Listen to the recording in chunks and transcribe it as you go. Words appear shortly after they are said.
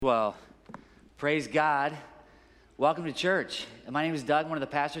Well, praise God. Welcome to church. My name is Doug, one of the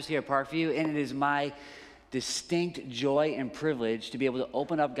pastors here at Parkview, and it is my distinct joy and privilege to be able to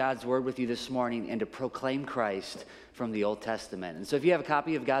open up God's Word with you this morning and to proclaim Christ from the Old Testament. And so if you have a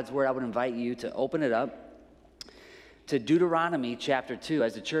copy of God's Word, I would invite you to open it up to Deuteronomy chapter 2.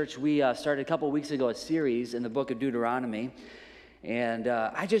 As a church, we started a couple of weeks ago a series in the book of Deuteronomy, and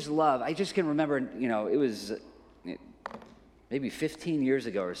I just can remember, it was maybe 15 years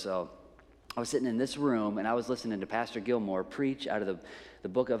ago or so, I was sitting in this room and I was listening to Pastor Gilmore preach out of the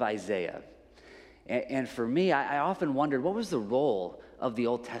book of Isaiah. And for me, I often wondered, what was the role of the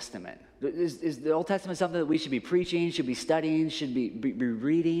Old Testament? Is the Old Testament something that we should be preaching, should be studying, should be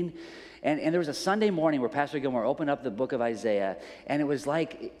reading? And there was a Sunday morning where Pastor Gilmore opened up the book of Isaiah, and it was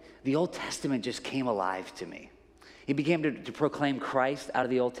like the Old Testament just came alive to me. He began to proclaim Christ out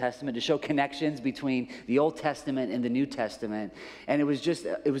of the Old Testament, to show connections between the Old Testament and the New Testament. And it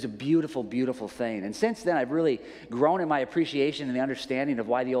was a beautiful, beautiful thing. And since then, I've really grown in my appreciation and the understanding of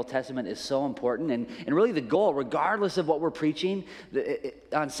why the Old Testament is so important. And really the goal, regardless of what we're preaching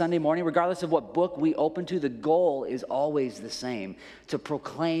on Sunday morning, regardless of what book we open to, the goal is always the same: to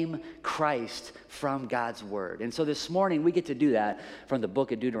proclaim Christ from God's Word. And so this morning, we get to do that from the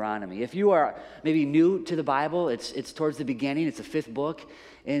book of Deuteronomy. If you are maybe new to the Bible, it's towards the beginning. It's the fifth book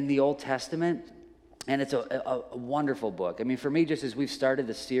in the Old Testament, and it's a wonderful book. I mean, for me, just as we've started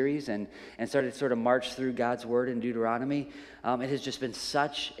the series and started to sort of march through God's Word in Deuteronomy, it has just been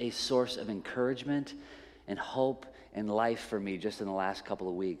such a source of encouragement and hope and life for me just in the last couple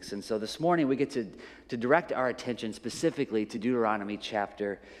of weeks. And so this morning, we get to direct our attention specifically to Deuteronomy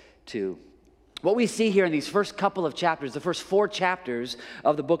chapter 2. What we see here in these first couple of chapters, the first 4 chapters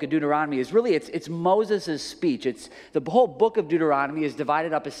of the book of Deuteronomy, is really, it's Moses' speech. The whole book of Deuteronomy is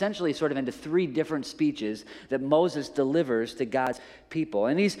divided up essentially sort of into 3 different speeches that Moses delivers to God's people.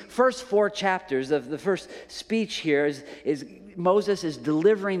 And these first 4 chapters of the first speech here is Moses is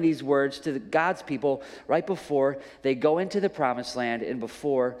delivering these words to God's people right before they go into the promised land and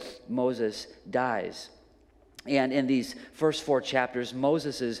before Moses dies. And in these first 4 chapters,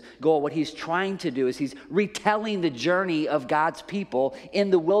 Moses' goal, what he's trying to do is he's retelling the journey of God's people in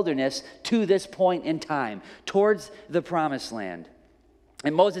the wilderness to this point in time, towards the promised land.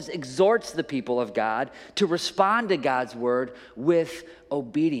 And Moses exhorts the people of God to respond to God's word with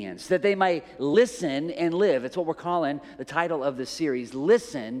obedience, that they might listen and live. It's what we're calling the title of this series,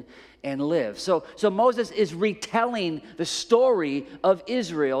 Listen and Live. So Moses is retelling the story of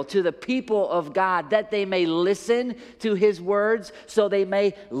Israel to the people of God, that they may listen to his words so they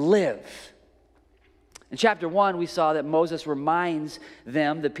may live. In chapter 1, we saw that Moses reminds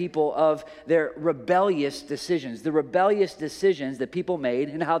them, the people, of their rebellious decisions, the rebellious decisions that people made,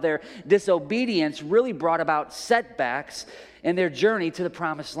 and how their disobedience really brought about setbacks in their journey to the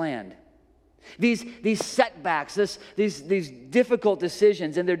promised land. These setbacks, these difficult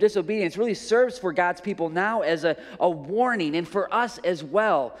decisions and their disobedience really serves for God's people now as a warning, and for us as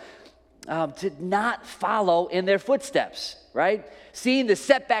well, to not follow in their footsteps, right? Seeing the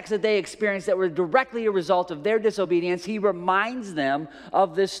setbacks that they experienced that were directly a result of their disobedience, he reminds them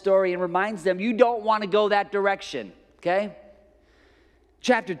of this story and reminds them, you don't want to go that direction, okay?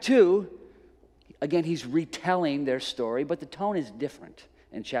 Chapter 2, again, he's retelling their story, but the tone is different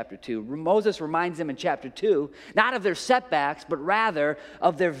in chapter 2. Moses reminds them in chapter 2, not of their setbacks, but rather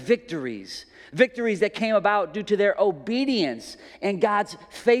of their victories. Victories that came about due to their obedience and God's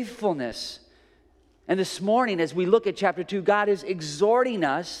faithfulness. And this morning, as we look at chapter 2, God is exhorting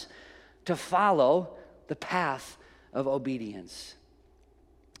us to follow the path of obedience.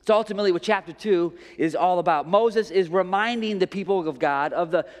 It's ultimately what chapter 2 is all about. Moses is reminding the people of God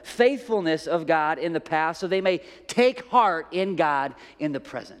of the faithfulness of God in the past so they may take heart in God in the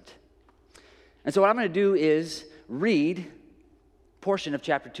present. And so what I'm going to do is read a portion of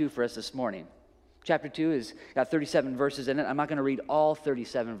chapter 2 for us this morning. Chapter 2 has got 37 verses in it. I'm not going to read all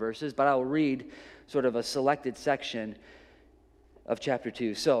 37 verses, but I will read sort of a selected section of chapter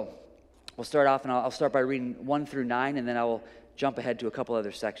 2. So we'll start off, and I'll start by reading 1 through 9, and then I will jump ahead to a couple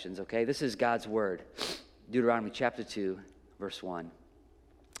other sections, okay? This is God's word. Deuteronomy chapter 2, verse 1.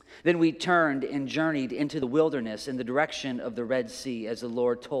 Then we turned and journeyed into the wilderness in the direction of the Red Sea, as the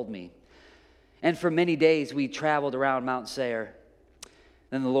Lord told me. And for many days we traveled around Mount Seir.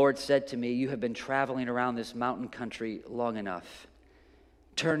 Then the Lord said to me, you have been traveling around this mountain country long enough.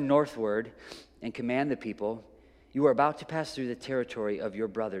 Turn northward and command the people. You are about to pass through the territory of your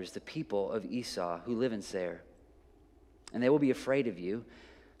brothers, the people of Esau, who live in Seir. And they will be afraid of you,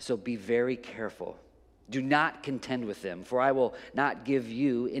 so be very careful. Do not contend with them, for I will not give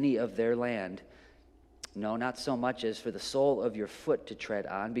you any of their land. No, not so much as for the sole of your foot to tread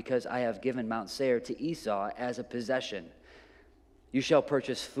on, because I have given Mount Seir to Esau as a possession. You shall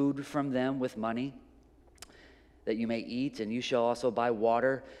purchase food from them with money that you may eat, and you shall also buy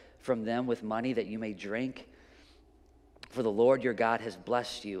water from them with money that you may drink. For the Lord your God has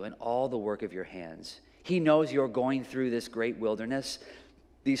blessed you in all the work of your hands. He knows you're going through this great wilderness.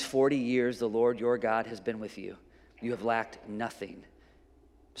 These 40 years the Lord your God has been with you. You have lacked nothing.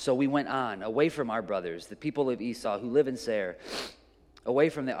 So we went on, away from our brothers, the people of Esau who live in Seir, away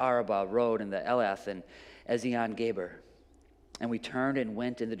from the Arabah road and the Elath and Ezion-Geber. And we turned and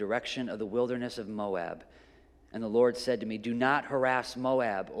went in the direction of the wilderness of Moab. And the Lord said to me, do not harass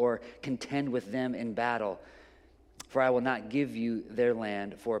Moab or contend with them in battle, for I will not give you their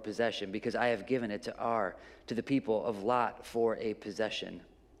land for a possession, because I have given it to the people of Lot for a possession.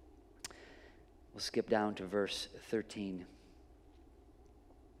 We'll skip down to verse 13.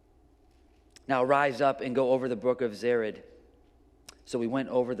 Now rise up and go over the brook of Zered. So we went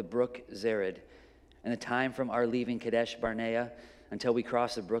over the brook Zered. And the time from our leaving Kadesh Barnea until we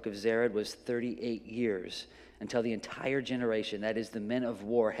crossed the brook of Zered was 38 years, until the entire generation, that is the men of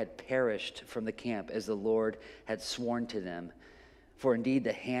war, had perished from the camp as the Lord had sworn to them. For indeed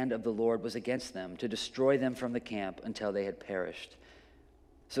the hand of the Lord was against them, to destroy them from the camp until they had perished.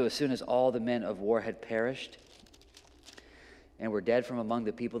 So as soon as all the men of war had perished and were dead from among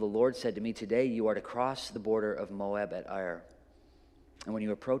the people, the Lord said to me, today you are to cross the border of Moab at Ar. And when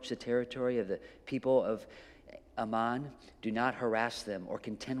you approach the territory of the people of Ammon, do not harass them or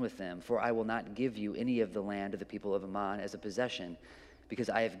contend with them, for I will not give you any of the land of the people of Ammon as a possession, because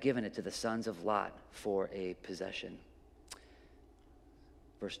I have given it to the sons of Lot for a possession.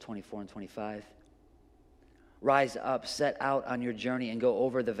 Verse 24 and 25. Rise up, set out on your journey, and go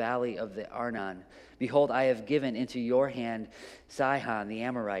over the valley of the Arnon. Behold, I have given into your hand Sihon the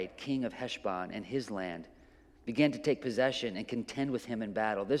Amorite, king of Heshbon, and his land. Begin to take possession and contend with him in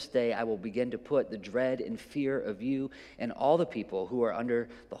battle. This day I will begin to put the dread and fear of you and all the people who are under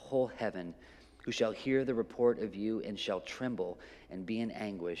the whole heaven, who shall hear the report of you and shall tremble and be in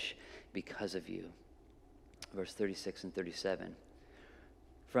anguish because of you. Verse 36 and 37.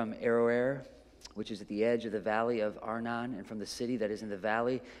 From Aroer, which is at the edge of the valley of Arnon, and from the city that is in the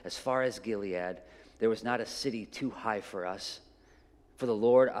valley as far as Gilead, there was not a city too high for us. For the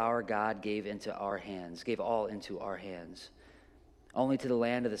Lord our God gave all into our hands. Only to the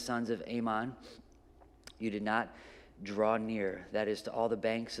land of the sons of Ammon you did not draw near, that is, to all the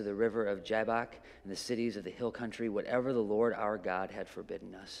banks of the river of Jabbok and the cities of the hill country, whatever the Lord our God had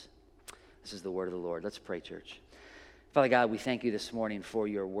forbidden us. This is the word of the Lord. Let's pray, church. Father God, we thank you this morning for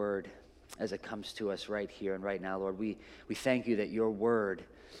your word as it comes to us right here and right now, Lord. We thank you that your word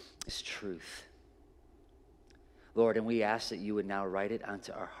is truth. Lord, and we ask that you would now write it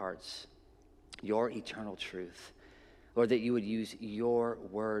onto our hearts, your eternal truth. Lord, that you would use your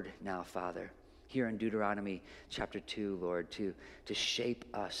word now, Father, here in Deuteronomy chapter 2, Lord, to shape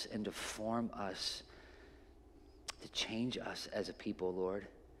us and to form us, to change us as a people, Lord.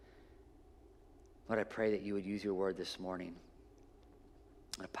 Lord, I pray that you would use your word this morning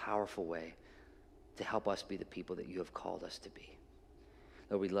in a powerful way to help us be the people that you have called us to be.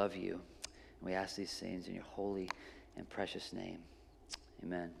 Lord, we love you. And we ask these things in your holy and precious name.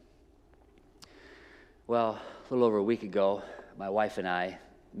 Amen. Well, a little over a week ago, my wife and I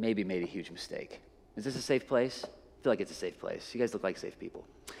maybe made a huge mistake. Is this a safe place? I feel like it's a safe place. You guys look like safe people.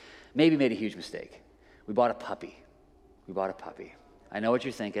 Maybe made a huge mistake. We bought a puppy. I know what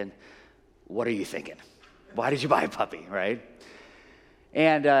you're thinking. What are you thinking? Why did you buy a puppy, right?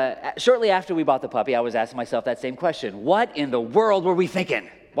 And shortly after we bought the puppy, I was asking myself that same question. What in the world were we thinking?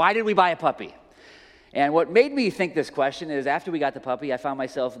 Why did we buy a puppy? And what made me think this question is after we got the puppy, I found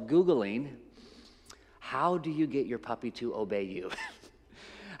myself Googling, how do you get your puppy to obey you?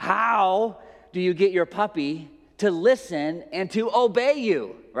 How do you get your puppy to listen and to obey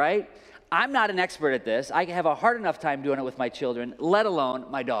you, right? I'm not an expert at this. I have a hard enough time doing it with my children, let alone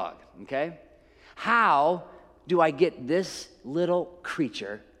my dog, okay? How do I get this little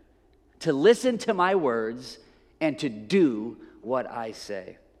creature to listen to my words and to do what I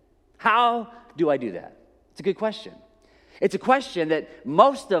say? How do I do that? It's a good question. It's a question that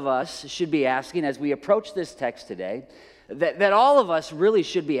most of us should be asking as we approach this text today, that all of us really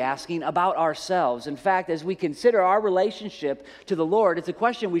should be asking about ourselves. In fact, as we consider our relationship to the Lord, it's a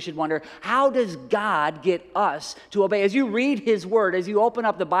question we should wonder, how does God get us to obey? As you read his word, as you open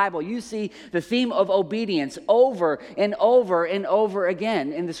up the Bible, you see the theme of obedience over and over and over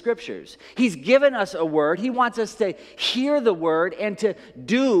again in the scriptures. He's given us a word. He wants us to hear the word and to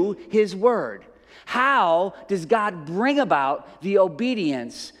do his word. How does God bring about the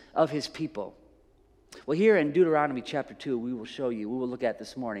obedience of his people? Well, here in Deuteronomy chapter 2, we will look at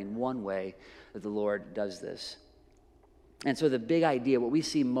this morning one way that the Lord does this. And so the big idea, what we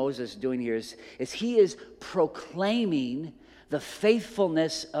see Moses doing here is he is proclaiming the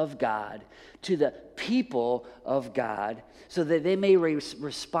faithfulness of God to the people of God so that they may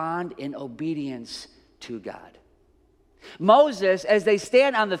respond in obedience to God. Moses, as they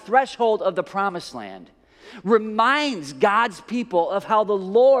stand on the threshold of the promised land, reminds God's people of how the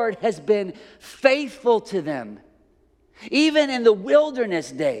Lord has been faithful to them, even in the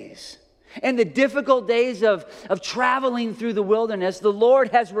wilderness days. In the difficult days of traveling through the wilderness, the Lord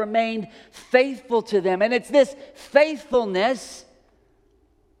has remained faithful to them. And it's this faithfulness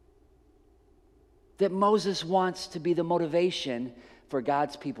that Moses wants to be the motivation for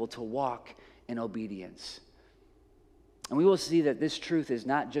God's people to walk in obedience. And we will see that this truth is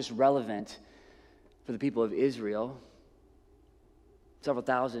not just relevant for the people of Israel several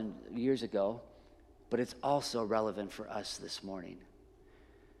thousand years ago, but it's also relevant for us this morning.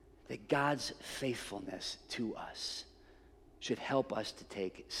 That God's faithfulness to us should help us to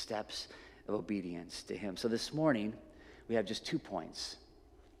take steps of obedience to Him. So this morning, we have just 2 points.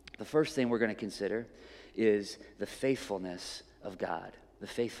 The first thing we're going to consider is the faithfulness of God. The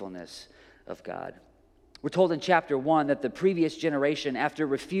faithfulness of God. We're told in chapter 1 that the previous generation, after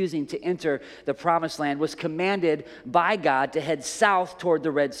refusing to enter the promised land, was commanded by God to head south toward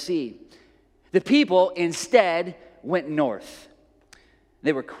the Red Sea. The people instead went north.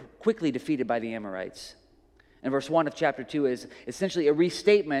 They were quickly defeated by the Amorites. And verse 1 of chapter 2 is essentially a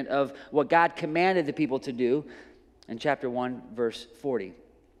restatement of what God commanded the people to do in chapter 1, verse 40.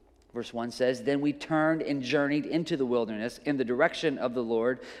 Verse 1 says, "Then we turned and journeyed into the wilderness in the direction of the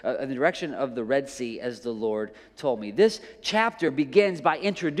Lord, in the direction of the Red Sea, as the Lord told me." This chapter begins by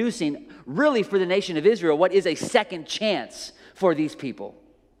introducing, really for the nation of Israel, what is a second chance for these people.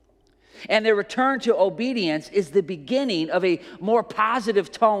 And their return to obedience is the beginning of a more positive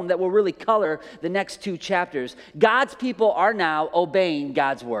tone that will really color the next 2 chapters. God's people are now obeying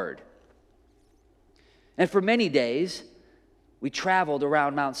God's word. And for many days, we traveled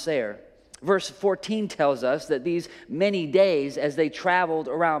around Mount Seir. Verse 14 tells us that these many days as they traveled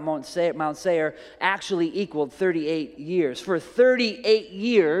around Mount Seir actually equaled 38 years. For 38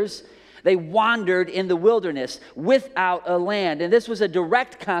 years, they wandered in the wilderness without a land. And this was a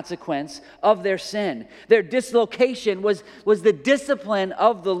direct consequence of their sin. Their dislocation was the discipline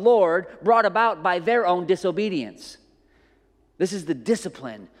of the Lord brought about by their own disobedience. This is the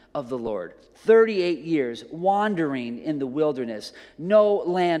discipline of the Lord. 38 years wandering in the wilderness. No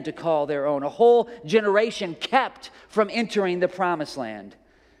land to call their own. A whole generation kept from entering the promised land.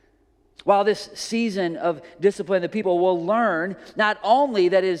 While this season of discipline, the people will learn not only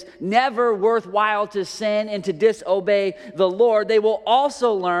that it is never worthwhile to sin and to disobey the Lord, they will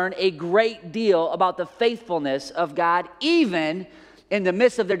also learn a great deal about the faithfulness of God, even in the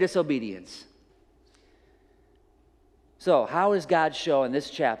midst of their disobedience. So, how does God show in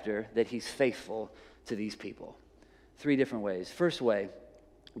this chapter that He's faithful to these people? 3 different ways. First way,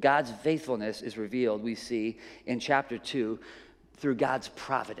 God's faithfulness is revealed, we see, in chapter 2 through God's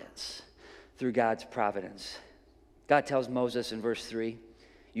providence. Through God's providence. God tells Moses in verse 3,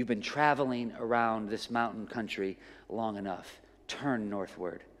 "You've been traveling around this mountain country long enough. Turn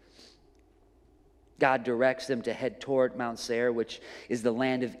northward." God directs them to head toward Mount Seir, which is the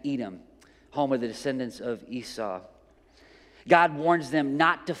land of Edom, home of the descendants of Esau. God warns them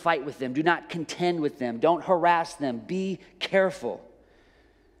not to fight with them. Do not contend with them. Don't harass them. Be careful.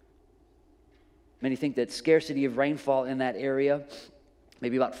 Many think that scarcity of rainfall in that area,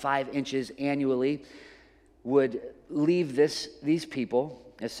 maybe about 5 inches annually, would leave these people,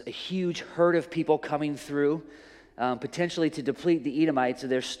 as a huge herd of people coming through, potentially to deplete the Edomites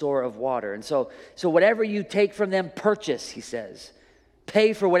of their store of water. And so whatever you take from them, purchase, he says.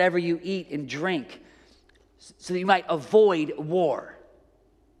 Pay for whatever you eat and drink, so that you might avoid war.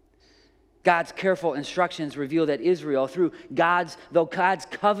 God's careful instructions reveal that Israel, though God's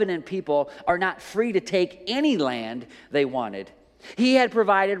covenant people, are not free to take any land they wanted. He had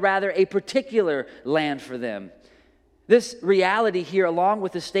provided rather a particular land for them. This reality here, along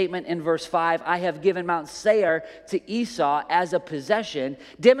with the statement in verse 5, "I have given Mount Seir to Esau as a possession,"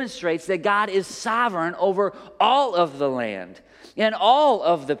 demonstrates that God is sovereign over all of the land and all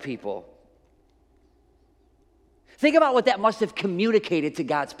of the people. Think about what that must have communicated to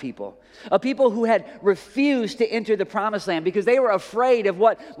God's people. A people who had refused to enter the promised land because they were afraid of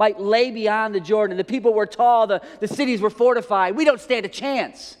what might lay beyond the Jordan. The people were tall, the cities were fortified. We don't stand a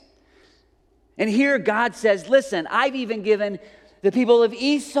chance. And here God says, listen, I've even given the people of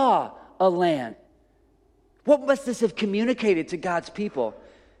Esau a land. What must this have communicated to God's people?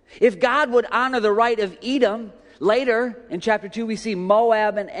 If God would honor the right of Edom, later in chapter 2 we see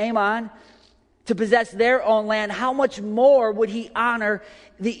Moab and Ammon to possess their own land, how much more would he honor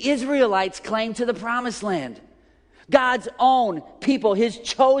the Israelites' claim to the promised land? God's own people, his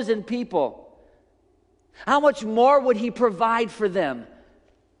chosen people. How much more would he provide for them?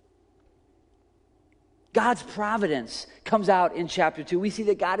 God's providence comes out in chapter 2. We see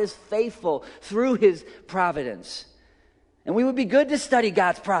that God is faithful through his providence. And we would be good to study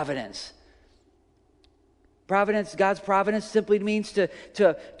God's providence. Providence, God's providence simply means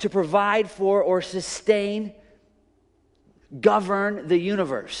to provide for or sustain, govern the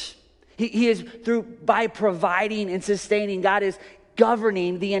universe. He is by providing and sustaining, God is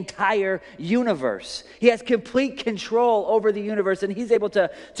governing the entire universe. He has complete control over the universe, and he's able to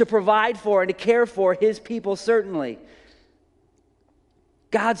provide for and to care for his people, certainly.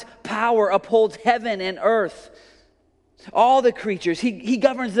 God's power upholds heaven and earth. All the creatures, he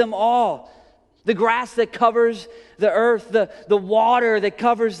governs them all. The grass that covers the earth, the water that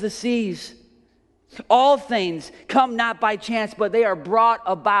covers the seas. All things come not by chance, but they are brought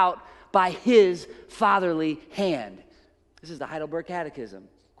about by his fatherly hand. This is the Heidelberg Catechism,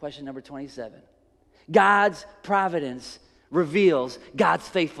 question number 27. God's providence reveals God's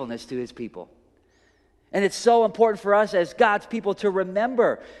faithfulness to his people. And it's so important for us as God's people to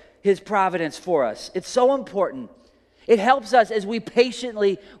remember his providence for us. It's so important. It helps us as we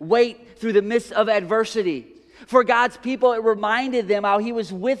patiently wait through the midst of adversity. For God's people, it reminded them how he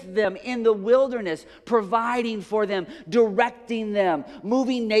was with them in the wilderness, providing for them, directing them,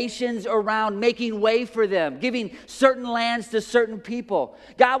 moving nations around, making way for them, giving certain lands to certain people.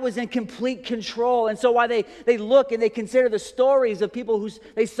 God was in complete control. And so while they look and they consider the stories of people who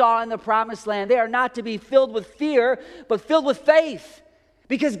they saw in the promised land, they are not to be filled with fear, but filled with faith.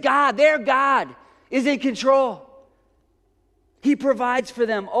 Because God, their God, is in control. He provides for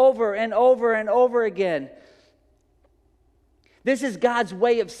them over and over and over again. This is God's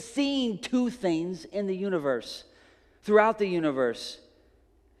way of seeing two things in the universe, throughout the universe.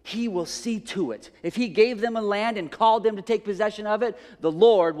 He will see to it. If he gave them a land and called them to take possession of it, the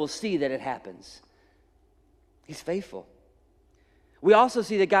Lord will see that it happens. He's faithful. We also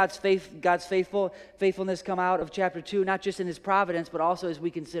see that God's faithfulness come out of chapter 2, not just in his providence, but also as we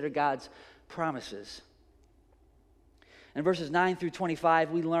consider God's promises. In verses 9 through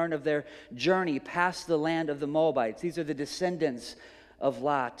 25, we learn of their journey past the land of the Moabites. These are the descendants of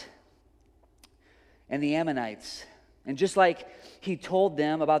Lot and the Ammonites. And just like he told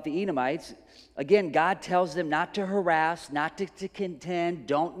them about the Edomites, again, God tells them not to harass, not to contend,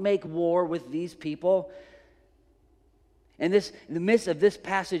 don't make war with these people. And in the midst of this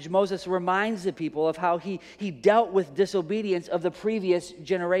passage, Moses reminds the people of how he dealt with disobedience of the previous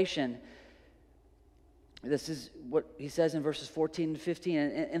generation. This is what he says in verses 14 and 15.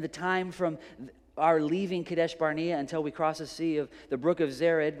 And the time from our leaving Kadesh Barnea until we crossed the sea of the brook of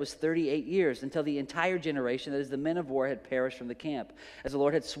Zered was 38 years, until the entire generation, that is the men of war, had perished from the camp, as the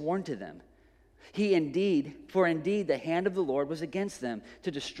Lord had sworn to them. For indeed the hand of the Lord was against them, to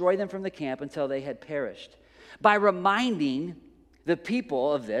destroy them from the camp until they had perished. By reminding the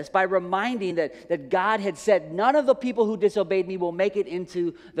people of this, by reminding that God had said, none of the people who disobeyed me will make it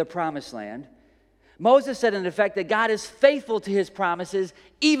into the promised land, Moses said in effect that God is faithful to his promises,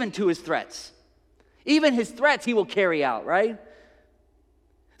 even to his threats. Even his threats he will carry out, right?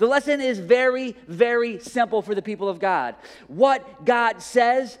 The lesson is very, very simple for the people of God. What God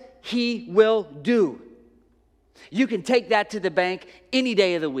says, he will do. You can take that to the bank any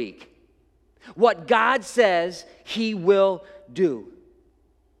day of the week. What God says, he will do.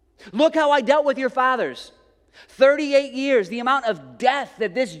 Look how I dealt with your fathers. 38 years, the amount of death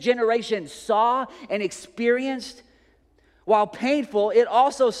that this generation saw and experienced, while painful, it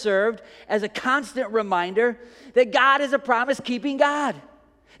also served as a constant reminder that God is a promise-keeping God.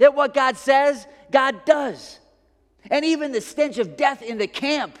 That what God says, God does. And even the stench of death in the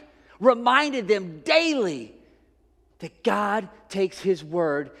camp reminded them daily that God takes his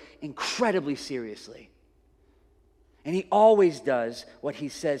word incredibly seriously. And he always does what he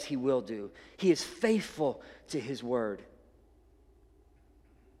says he will do. He is faithful to his word.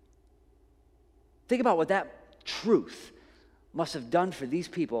 Think about what that truth must have done for these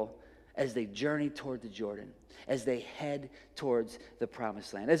people as they journeyed toward the Jordan, as they head towards the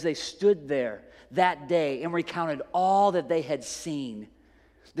promised land, as they stood there that day and recounted all that they had seen.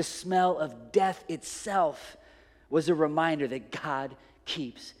 The smell of death itself was a reminder that God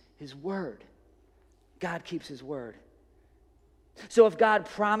keeps his word. God keeps his word. So if God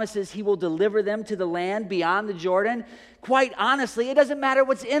promises he will deliver them to the land beyond the Jordan, quite honestly, it doesn't matter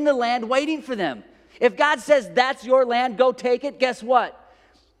what's in the land waiting for them. If God says that's your land, go take it, guess what?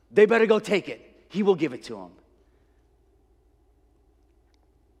 They better go take it. He will give it to them.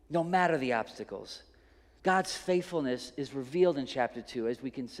 No matter the obstacles. God's faithfulness is revealed in chapter 2 as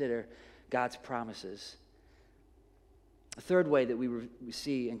we consider God's promises. A third way that we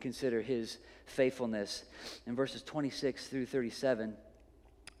see and consider his faithfulness, in verses 26 through 37,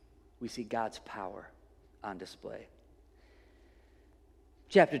 we see God's power on display.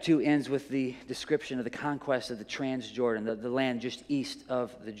 Chapter 2 ends with the description of the conquest of the Transjordan, the land just east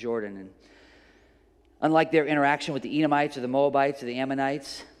of the Jordan. And unlike their interaction with the Edomites or the Moabites or the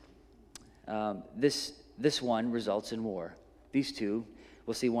Ammonites, this one results in war. These two,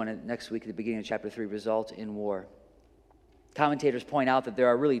 we'll see one next week at the beginning of chapter 3, result in war. Commentators point out that there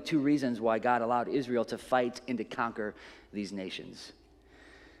are really two reasons why God allowed Israel to fight and to conquer these nations.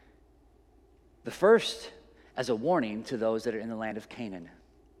 The first, as a warning to those that are in the land of Canaan.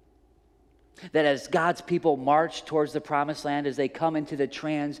 That as God's people march towards the promised land, as they come into the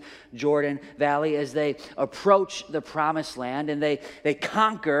Transjordan Valley, as they approach the promised land and they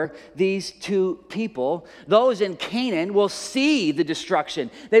conquer these two people, those in Canaan will see the destruction.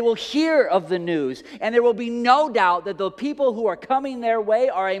 They will hear of the news, and there will be no doubt that the people who are coming their way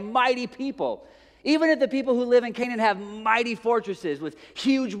are a mighty people. Even if the people who live in Canaan have mighty fortresses with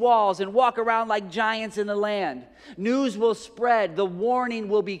huge walls and walk around like giants in the land, news will spread. The warning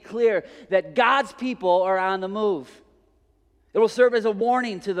will be clear that God's people are on the move. It will serve as a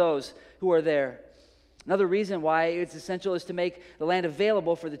warning to those who are there. Another reason why it's essential is to make the land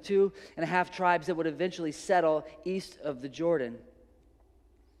available for the 2.5 tribes that would eventually settle east of the Jordan.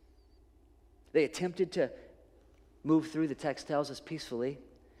 They attempted to move through, the text tells us, peacefully.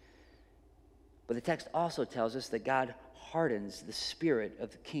 But the text also tells us that God hardens the spirit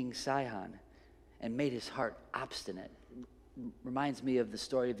of King Sihon and made his heart obstinate. Reminds me of the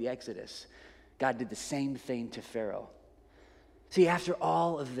story of the Exodus. God did the same thing to Pharaoh. See, after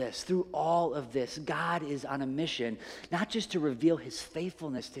all of this, through all of this, God is on a mission, not just to reveal his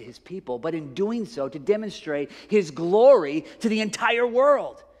faithfulness to his people, but in doing so to demonstrate his glory to the entire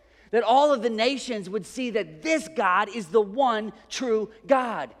world. That all of the nations would see that this God is the one true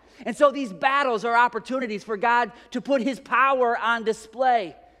God. And so these battles are opportunities for God to put his power on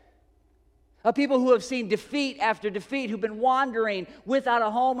display. Of people who have seen defeat after defeat, who've been wandering without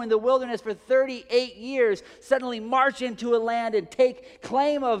a home in the wilderness for 38 years, suddenly march into a land and take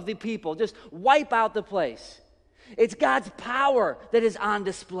claim of the people, just wipe out the place. It's God's power that is on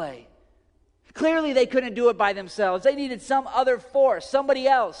display. Clearly they couldn't do it by themselves. They needed some other force, somebody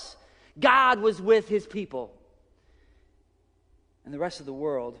else. God was with his people. And the rest of the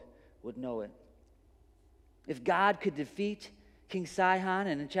world would know it. If God could defeat King Sihon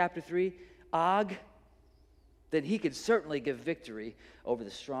and in chapter 3, Og, then he could certainly give victory over the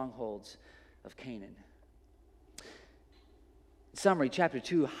strongholds of Canaan. In summary, chapter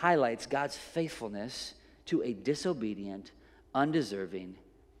 2 highlights God's faithfulness to a disobedient, undeserving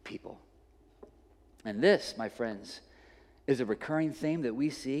people. And this, my friends, is a recurring theme that we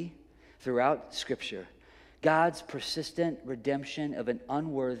see throughout Scripture. God's persistent redemption of an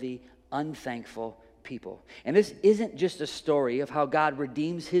unworthy, unthankful people. And this isn't just a story of how God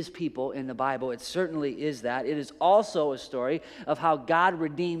redeems his people in the Bible. It certainly is that. It is also a story of how God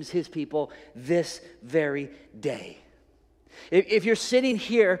redeems his people this very day. If you're sitting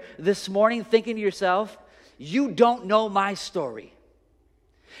here this morning thinking to yourself, you don't know my story.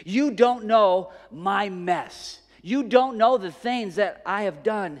 You don't know my mess. You don't know the things that I have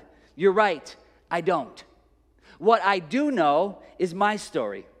done. You're right, I don't. What I do know is my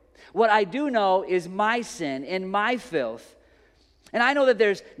story. What I do know is my sin and my filth. And I know that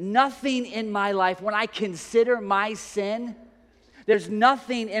there's nothing in my life, when I consider my sin, there's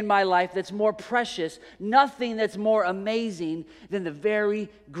nothing in my life that's more precious, nothing that's more amazing than the very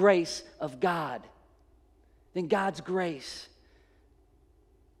grace of God, than God's grace.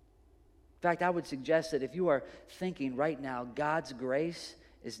 In fact, I would suggest that if you are thinking right now, God's grace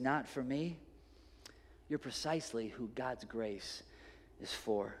is not for me, you're precisely who God's grace is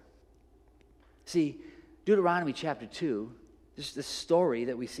for. See, Deuteronomy chapter 2, just the story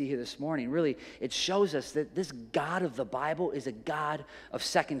that we see here this morning, really, it shows us that this God of the Bible is a God of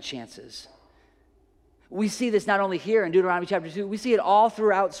second chances. We see this not only here in Deuteronomy chapter 2, we see it all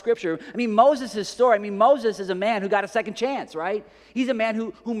throughout Scripture. I mean, Moses' story, Moses is a man who got a second chance, right? He's a man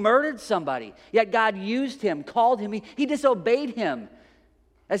who murdered somebody, yet God used him, called him, he disobeyed him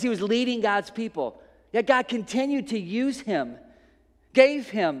as he was leading God's people. Yet God continued to use him, gave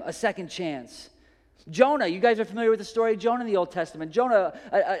him a second chance. Jonah, you guys are familiar with the story of Jonah in the Old Testament. Jonah,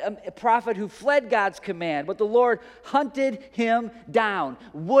 a prophet who fled God's command, but the Lord hunted him down,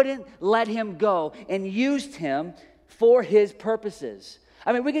 wouldn't let him go, and used him for his purposes.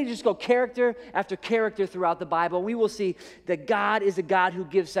 I mean, we can just go character after character throughout the Bible. We will see that God is a God who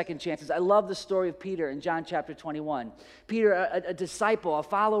gives second chances. I love the story of Peter in John chapter 21. Peter, a disciple, a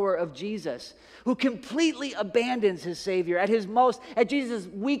follower of Jesus, who completely abandons his Savior at Jesus'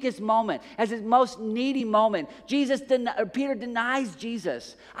 weakest moment, at his most needy moment. Peter denies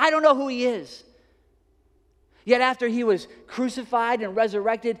Jesus. I don't know who he is. Yet after he was crucified and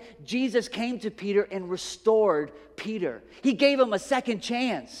resurrected, Jesus came to Peter and restored Peter. He gave him a second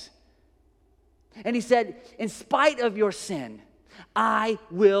chance. And he said, in spite of your sin, I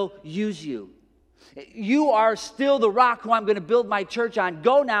will use you. You are still the rock who I'm going to build my church on.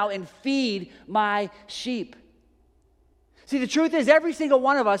 Go now and feed my sheep. See, the truth is, every single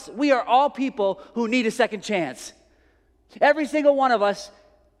one of us, we are all people who need a second chance. Every single one of us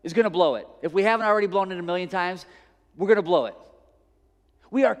is going to blow it. If we haven't already blown it a million times, we're going to blow it.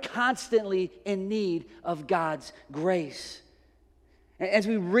 We are constantly in need of God's grace. And as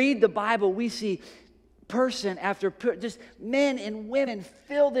we read the Bible, we see person after just men and women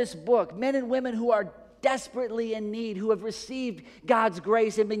fill this book. Men and women who are desperately in need, who have received God's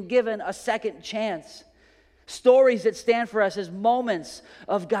grace and been given a second chance. Stories that stand for us as moments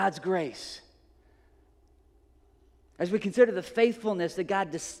of God's grace. As we consider the faithfulness that God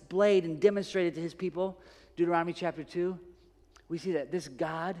displayed and demonstrated to his people, Deuteronomy chapter 2, we see that this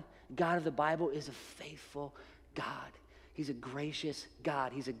God of the Bible, is a faithful God. He's a gracious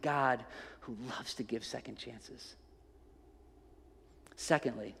God. He's a God who loves to give second chances.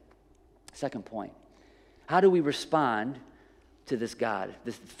 Secondly, second point, how do we respond to this God,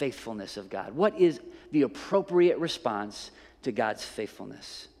 this faithfulness of God? What is the appropriate response to God's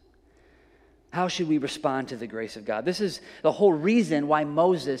faithfulness? How should we respond to the grace of God? This is the whole reason why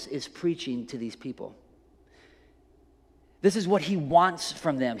Moses is preaching to these people. This is what he wants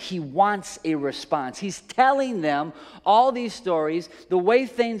from them. He wants a response. He's telling them all these stories, the way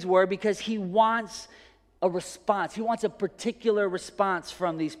things were, because he wants a response. He wants a particular response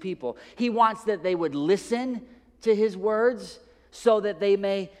from these people. He wants that they would listen to his words so that they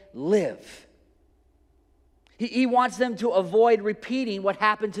may live. He wants them to avoid repeating what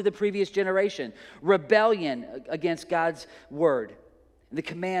happened to the previous generation, rebellion against God's word, the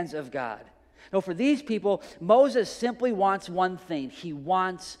commands of God. No, for these people, Moses simply wants one thing. He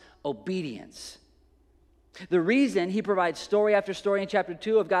wants obedience. The reason he provides story after story in chapter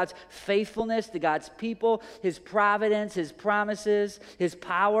 2 of God's faithfulness to God's people, his providence, his promises, his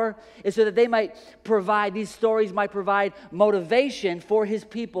power, is so that these stories might provide motivation for his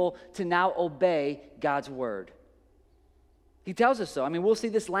people to now obey God's word. He tells us so. I mean, we'll see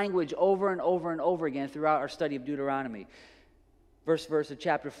this language over and over and over again throughout our study of Deuteronomy. Verse of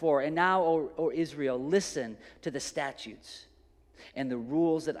chapter 4, and now, O Israel, listen to the statutes and the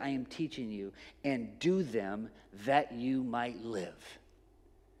rules that I am teaching you, and do them that you might live.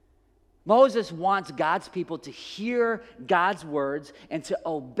 Moses wants God's people to hear God's words and to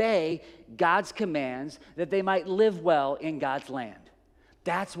obey God's commands that they might live well in God's land.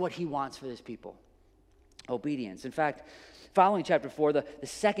 That's what he wants for his people. Obedience. In fact, following chapter 4, the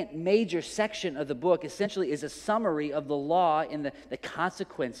second major section of the book essentially is a summary of the law and the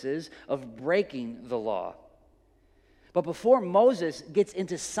consequences of breaking the law. But before Moses gets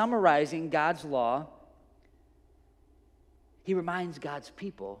into summarizing God's law, he reminds God's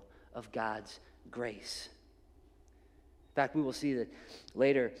people of God's grace. In fact, we will see that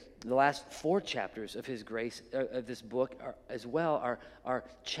later, the last 4 chapters of his grace, of this book are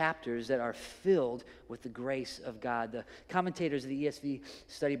chapters that are filled with the grace of God. The commentators of the ESV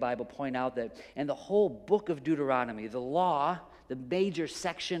Study Bible point out that in the whole book of Deuteronomy, the law, the major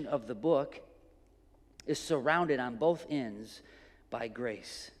section of the book, is surrounded on both ends by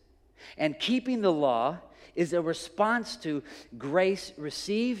grace. And keeping the law is a response to grace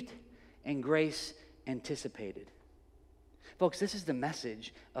received and grace anticipated. Folks, this is the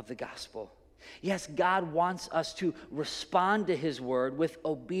message of the gospel. Yes, God wants us to respond to his word with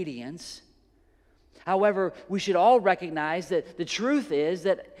obedience. However, we should all recognize that the truth is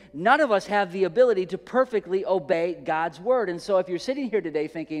that none of us have the ability to perfectly obey God's word. And so if you're sitting here today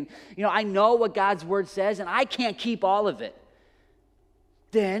thinking, I know what God's word says and I can't keep all of it,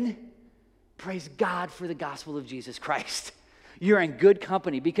 then praise God for the gospel of Jesus Christ. You're in good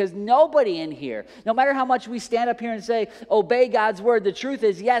company, because nobody in here, no matter how much we stand up here and say, obey God's word, the truth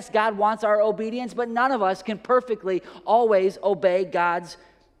is, yes, God wants our obedience, but none of us can perfectly always obey God's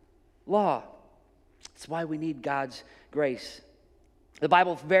law. That's why we need God's grace. The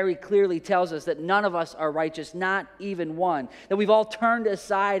Bible very clearly tells us that none of us are righteous, not even one. That we've all turned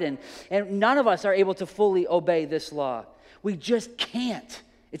aside and none of us are able to fully obey this law. We just can't.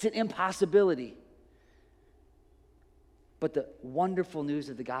 It's an impossibility. But the wonderful news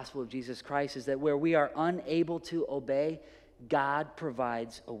of the gospel of Jesus Christ is that where we are unable to obey, God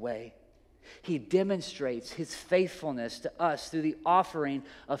provides a way. He demonstrates his faithfulness to us through the offering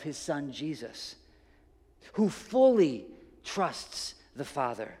of his son Jesus, who fully trusts the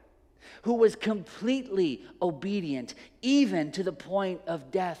Father, who was completely obedient, even to the point of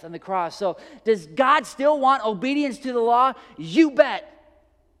death on the cross. So does God still want obedience to the law? You bet.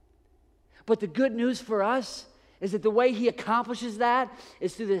 But the good news for us is that the way he accomplishes that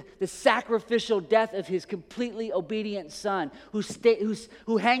is through the sacrificial death of his completely obedient son,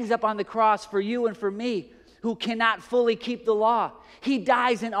 who hangs up on the cross for you and for me, who cannot fully keep the law. He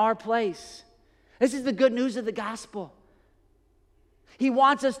dies in our place. This is the good news of the gospel. He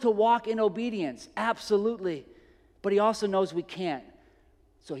wants us to walk in obedience, absolutely. But he also knows we can't,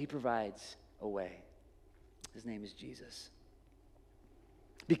 so he provides a way. His name is Jesus.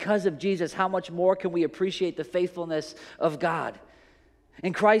 Because of Jesus, how much more can we appreciate the faithfulness of God?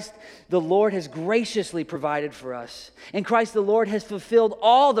 In Christ, the Lord has graciously provided for us. In Christ, the Lord has fulfilled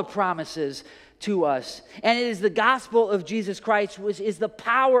all the promises to us. And it is the gospel of Jesus Christ which is the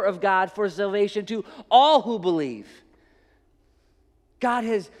power of God for salvation to all who believe. God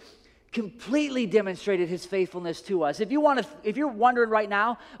has completely demonstrated his faithfulness to us. If you're wondering right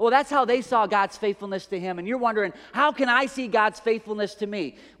now, well, that's how they saw God's faithfulness to him, and you're wondering, how can I see God's faithfulness to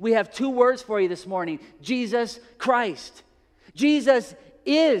me? We have two words for you this morning: Jesus Christ. Jesus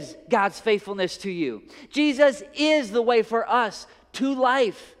is God's faithfulness to you. Jesus is the way for us to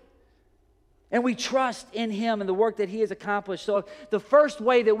life. And we trust in him and the work that he has accomplished. So the first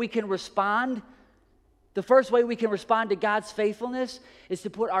way that we can respond to God's faithfulness is to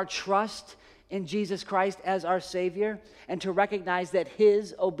put our trust in Jesus Christ as our Savior and to recognize that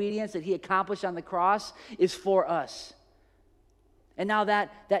his obedience that he accomplished on the cross is for us. And now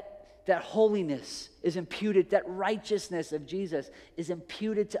that holiness is imputed, that righteousness of Jesus is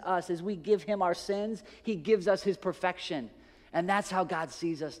imputed to us. As we give him our sins, he gives us his perfection. And that's how God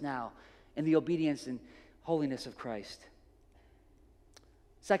sees us now, in the obedience and holiness of Christ.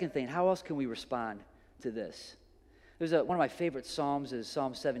 Second thing, how else can we respond to this? One of my favorite Psalms is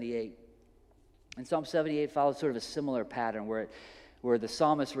Psalm 78. And Psalm 78 follows sort of a similar pattern where the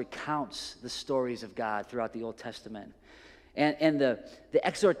psalmist recounts the stories of God throughout the Old Testament. And the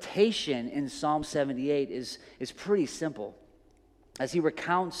exhortation in Psalm 78 is pretty simple. As he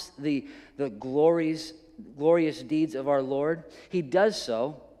recounts the glorious deeds of our Lord, he does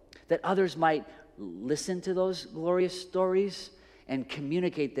so that others might listen to those glorious stories and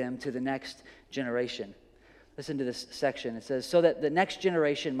communicate them to the next generation. Listen to this section. It says, so that the next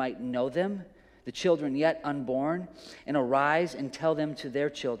generation might know them, the children yet unborn, and arise and tell them to their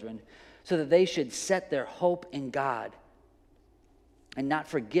children, so that they should set their hope in God and not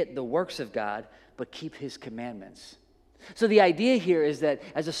forget the works of God, but keep his commandments. So the idea here is that,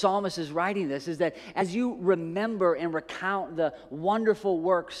 as the psalmist is writing this, is that as you remember and recount the wonderful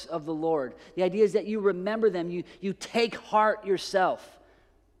works of the Lord, the idea is that you remember them, you take heart yourself.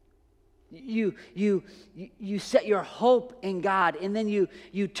 You set your hope in God, and then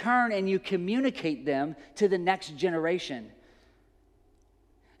you turn and you communicate them to the next generation.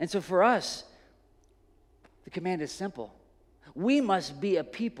 And so for us, the command is simple. We must be a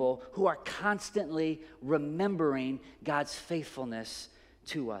people who are constantly remembering God's faithfulness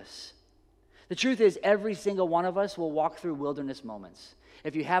to us. The truth is, every single one of us will walk through wilderness moments.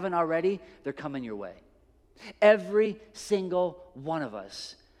 If you haven't already, they're coming your way. Every single one of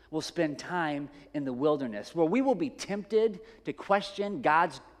us will spend time in the wilderness where we will be tempted to question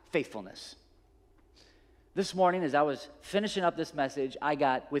God's faithfulness. This morning, as I was finishing up this message, I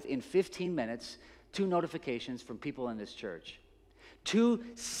got, within 15 minutes, 2 notifications from people in this church. 2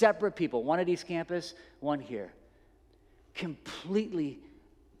 separate people, one at East Campus, one here. Completely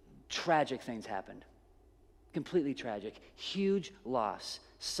tragic things happened. Completely tragic. Huge loss,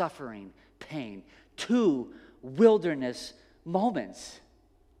 suffering, pain. 2 wilderness moments.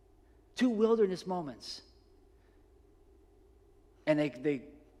 2 wilderness moments. And they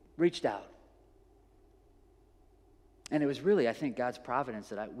reached out. And it was really, I think, God's providence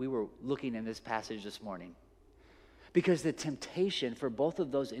that we were looking in this passage this morning. Because the temptation for both of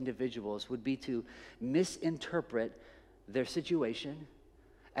those individuals would be to misinterpret their situation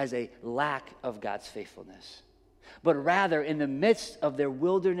as a lack of God's faithfulness. But rather, in the midst of their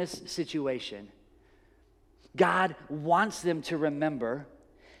wilderness situation, God wants them to remember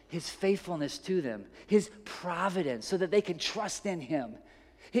his faithfulness to them, his providence, so that they can trust in him.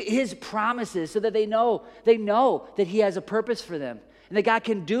 His promises, so that they know that he has a purpose for them, and that God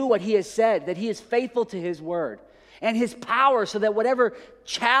can do what he has said, that he is faithful to his word. and his power, so that whatever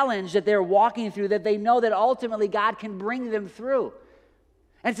challenge that they're walking through, that they know that ultimately God can bring them through.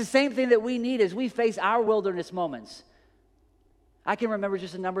 And it's the same thing that we need as we face our wilderness moments. I can remember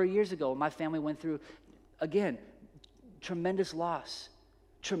just a number of years ago, my family went through, again, tremendous loss,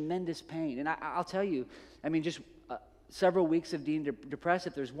 tremendous pain. And I'll tell you, I mean, just several weeks of being depressed,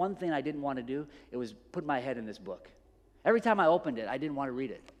 if there's one thing I didn't want to do, it was put my head in this book. Every time I opened it, I didn't want to read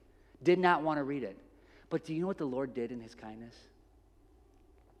it. Did not want to read it. But do you know what the Lord did in his kindness?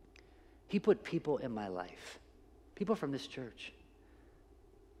 He put people in my life, people from this church,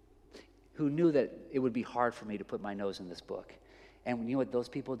 who knew that it would be hard for me to put my nose in this book. And you know what those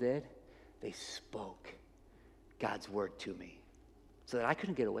people did? They spoke God's word to me so that I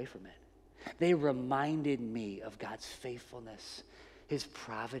couldn't get away from it. They reminded me of God's faithfulness, his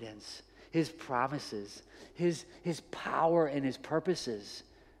providence, his promises, his power and his purposes.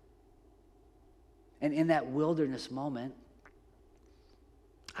 And in that wilderness moment,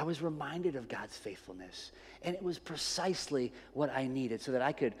 I was reminded of God's faithfulness. And it was precisely what I needed so that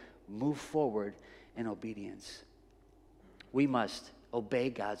I could move forward in obedience. We must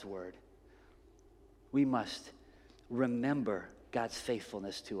obey God's word. We must remember God's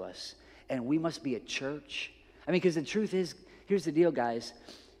faithfulness to us. And we must be a church. I mean, because the truth is, here's the deal, guys.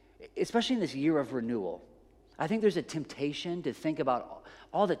 Especially in this year of renewal, I think there's a temptation to think about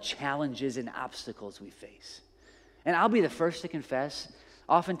all the challenges and obstacles we face. And I'll be the first to confess,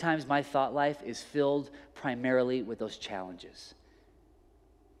 oftentimes my thought life is filled primarily with those challenges.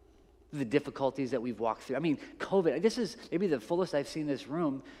 The difficulties that we've walked through. I mean, COVID, this is maybe the fullest I've seen this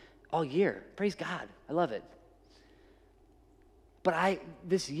room all year. Praise God. I love it. But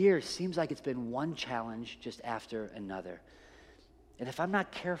this year seems like it's been one challenge just after another. And if I'm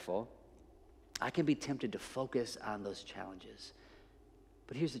not careful, I can be tempted to focus on those challenges.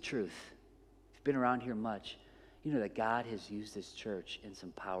 But here's the truth. If you've been around here much, you know that God has used this church in some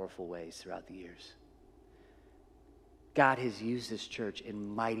powerful ways throughout the years. God has used this church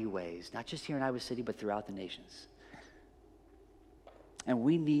in mighty ways, not just here in Iowa City, but throughout the nations. And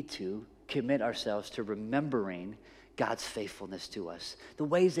we need to commit ourselves to remembering God's faithfulness to us, the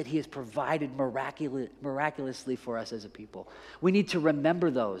ways that he has provided miraculously for us as a people. We need to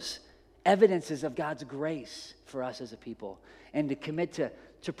remember those evidences of God's grace for us as a people and to commit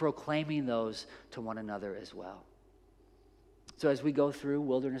to proclaiming those to one another as well. So as we go through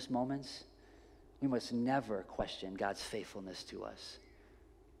wilderness moments, we must never question God's faithfulness to us.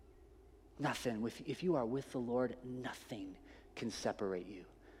 Nothing. If you are with the Lord, nothing can separate you.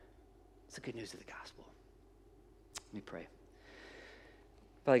 It's the good news of the gospel. Let me pray.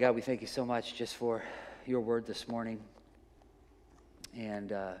 Father God, we thank you so much just for your word this morning.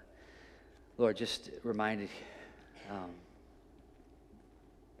 And Lord, just reminded,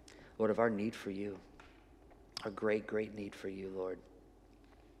 Lord, of our need for you, our great, great need for you, Lord.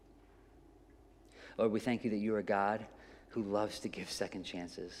 Lord, we thank you that you are a God who loves to give second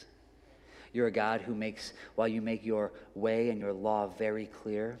chances. You're a God who while you make your way and your law very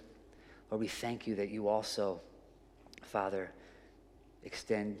clear, Lord, we thank you that you also, Father,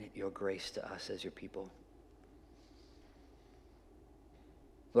 extend your grace to us as your people.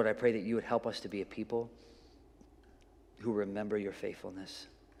 Lord, I pray that you would help us to be a people who remember your faithfulness,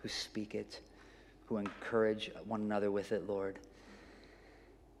 who speak it, who encourage one another with it, Lord.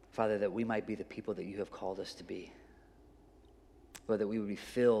 Father, that we might be the people that you have called us to be. Lord, that we would be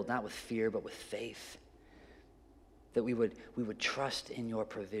filled not with fear, but with faith. That we would trust in your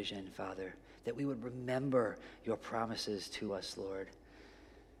provision, Father. That we would remember your promises to us, Lord.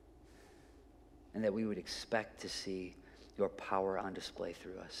 And that we would expect to see your power on display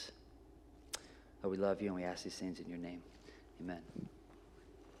through us. Lord, we love you and we ask these things in your name. Amen.